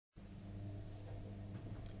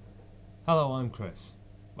Hello, I'm Chris.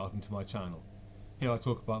 Welcome to my channel. Here I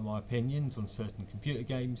talk about my opinions on certain computer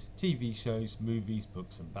games, TV shows, movies,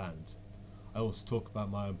 books and bands. I also talk about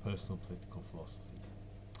my own personal political philosophy.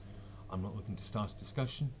 I'm not looking to start a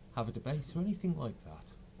discussion, have a debate or anything like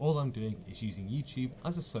that. All I'm doing is using YouTube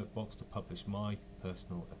as a soapbox to publish my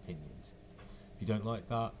personal opinions. If you don't like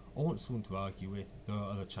that or want someone to argue with, there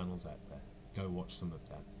are other channels out there. Go watch some of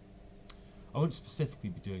them. I won't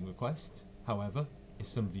specifically be doing requests, however, if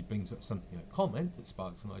somebody brings up something in a comment that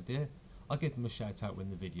sparks an idea, I'll give them a shout out when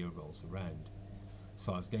the video rolls around. As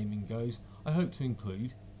far as gaming goes, I hope to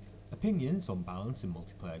include opinions on balance in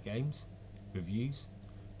multiplayer games, reviews,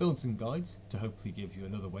 builds and guides to hopefully give you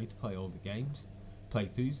another way to play older games,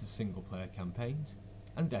 playthroughs of single player campaigns,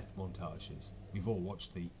 and death montages. We've all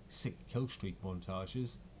watched the sick kill streak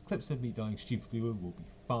montages. Clips of me dying stupidly will be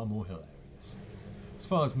far more hilarious. As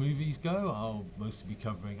far as movies go, I'll mostly be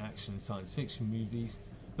covering action and science fiction movies,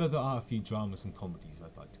 though there are a few dramas and comedies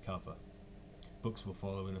I'd like to cover. Books will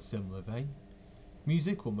follow in a similar vein.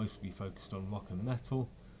 Music will mostly be focused on rock and metal,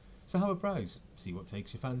 so have a browse, see what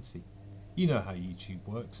takes your fancy. You know how YouTube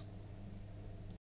works,